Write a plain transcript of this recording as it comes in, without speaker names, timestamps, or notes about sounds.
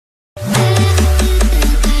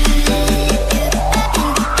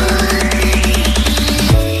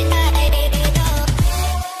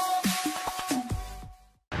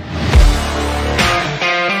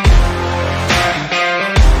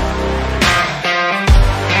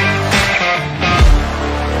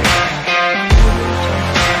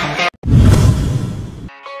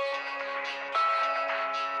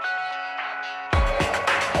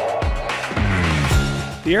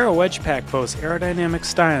The Aero Wedge Pack boasts aerodynamic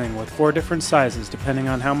styling with 4 different sizes depending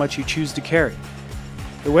on how much you choose to carry.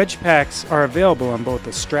 The wedge packs are available on both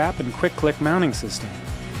a strap and quick-click mounting system.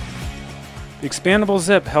 The expandable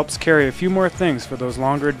zip helps carry a few more things for those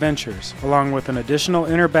longer adventures, along with an additional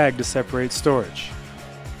inner bag to separate storage.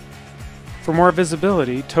 For more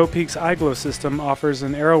visibility, Towpeak's iGlow system offers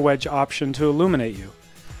an Aero Wedge option to illuminate you.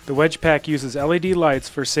 The wedge pack uses LED lights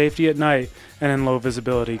for safety at night and in low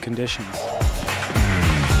visibility conditions.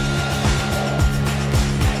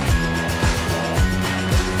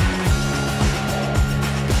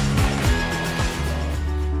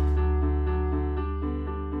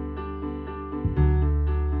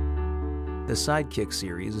 The Sidekick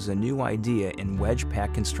series is a new idea in wedge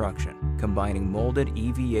pack construction, combining molded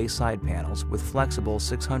EVA side panels with flexible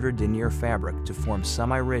 600 denier fabric to form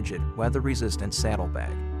semi-rigid, weather-resistant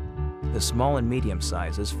saddlebag. The small and medium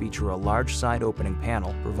sizes feature a large side opening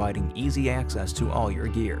panel providing easy access to all your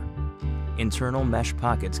gear. Internal mesh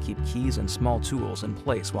pockets keep keys and small tools in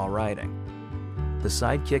place while riding. The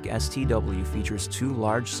Sidekick STW features 2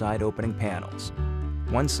 large side opening panels.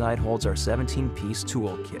 One side holds our 17-piece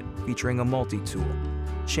tool kit featuring a multi-tool,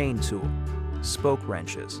 chain tool, spoke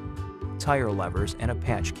wrenches, tire levers, and a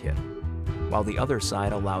patch kit, while the other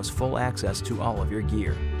side allows full access to all of your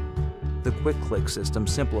gear. The quick-click system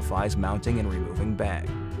simplifies mounting and removing bag.